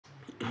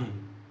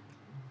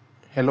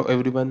Hello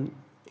everyone,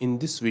 in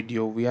this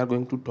video we are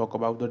going to talk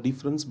about the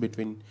difference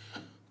between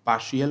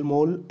partial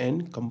mole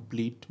and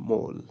complete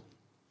mole.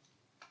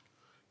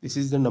 This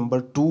is the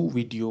number 2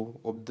 video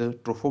of the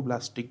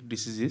trophoblastic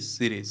diseases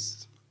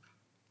series.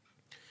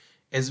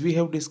 As we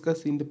have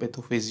discussed in the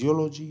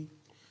pathophysiology,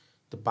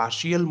 the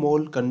partial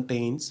mole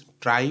contains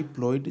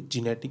triploid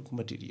genetic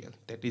material,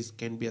 that is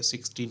can be a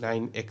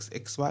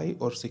 69XXY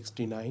or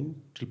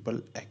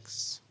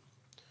 69XXX.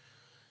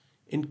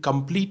 In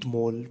complete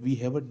mole, we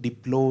have a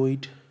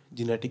diploid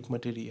genetic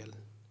material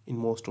in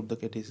most of the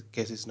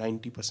cases,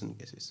 90%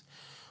 cases,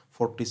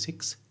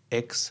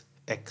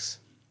 46XX.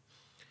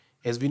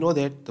 As we know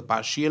that the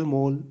partial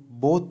mole,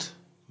 both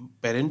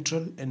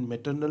parental and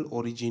maternal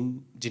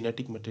origin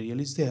genetic material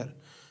is there,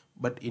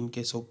 but in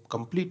case of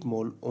complete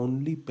mole,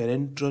 only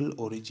parental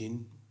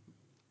origin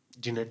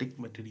genetic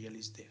material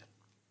is there.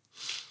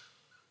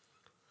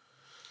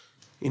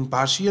 In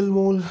partial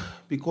mole,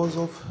 because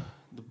of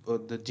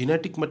the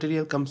genetic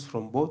material comes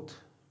from both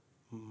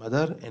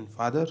mother and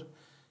father,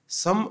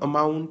 some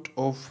amount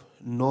of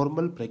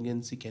normal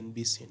pregnancy can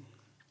be seen.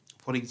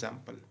 For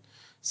example,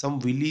 some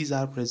willies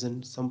are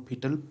present, some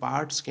fetal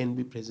parts can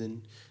be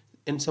present,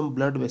 and some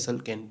blood vessel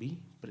can be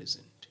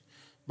present.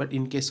 But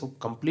in case of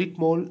complete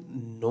mole,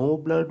 no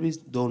blood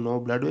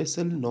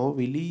vessel, no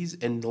willies,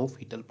 and no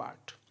fetal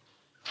part.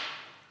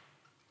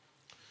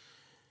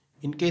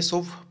 In case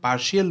of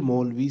partial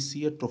mole, we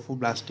see a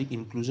trophoblastic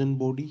inclusion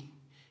body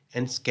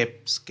and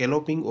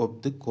scalloping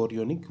of the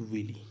chorionic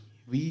villi,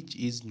 which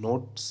is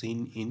not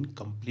seen in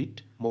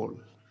complete mole.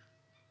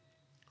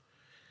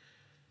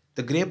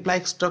 The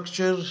grape-like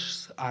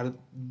structures are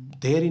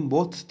there in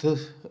both the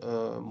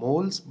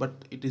moles,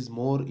 but it is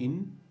more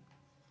in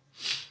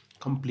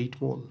complete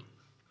mole.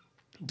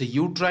 The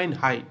uterine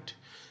height,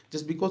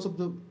 just because of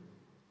the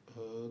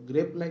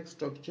grape-like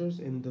structures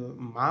and the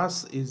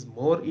mass is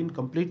more in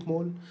complete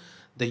mole,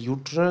 the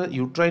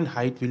uterine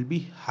height will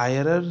be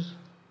higher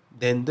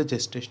than the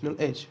gestational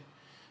age,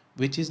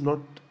 which is not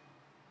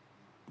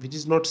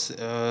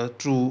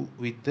true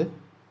with the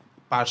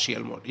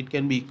partial mode. It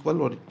can be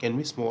equal or it can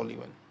be small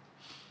even.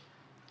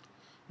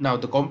 Now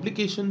the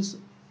complications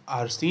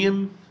are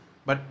same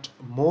but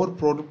more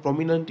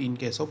prominent in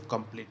case of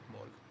complete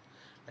mole,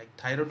 like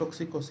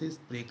thyrotoxicosis,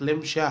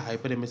 preeclampsia,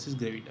 hyperemesis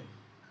gravidum.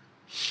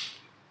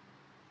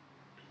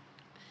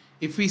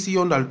 If we see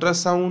on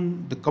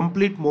ultrasound the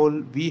complete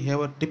mole, we have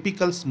a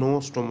typical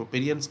snow storm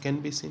appearance can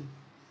be seen.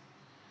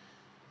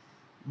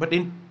 But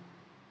in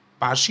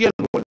partial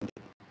mole,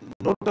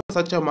 not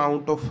such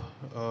amount of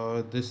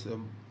this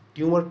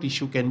tumor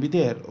tissue can be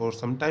there, or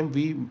sometimes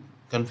we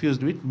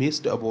confused with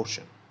missed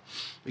abortion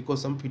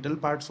because some fetal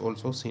parts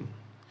also seen.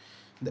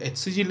 The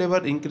HCG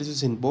level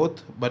increases in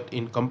both, but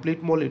in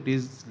complete mole it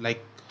is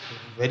like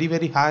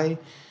very high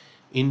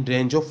in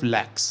range of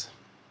lakhs.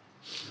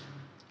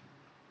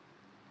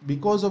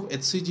 Because of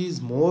HCG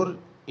is more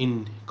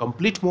in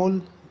complete mole,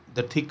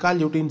 the thecal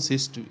lutein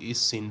cyst is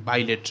seen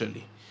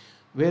bilaterally,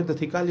 where the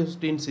thecal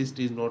lutein cyst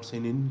is not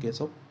seen in case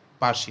of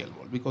partial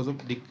mole because of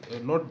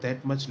not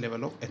that much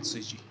level of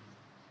HCG.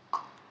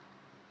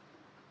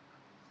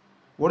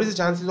 What is the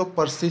chances of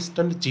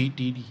persistent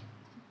GTD?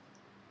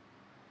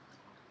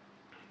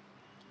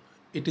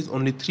 It is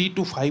only 3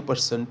 to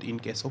 5% in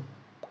case of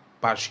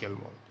partial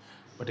mole,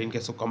 but in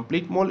case of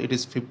complete mole it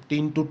is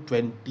 15 to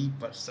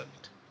 20%.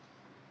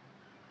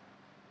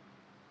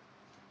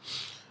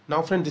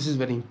 Now friend, this is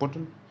very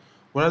important.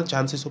 What are the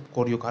chances of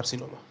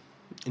choriocarcinoma?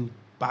 In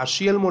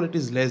partial mole it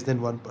is less than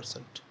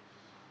 1%,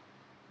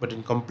 but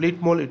in complete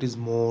mole it is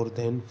more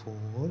than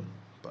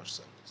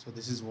 4%. So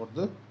this is what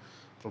the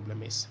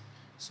problem is.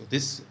 So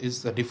this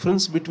is the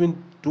difference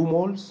between two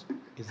moles,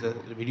 is the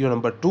video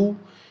number 2.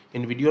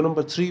 In video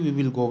number 3 we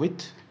will go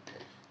with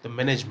the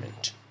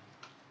management.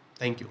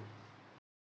 Thank you.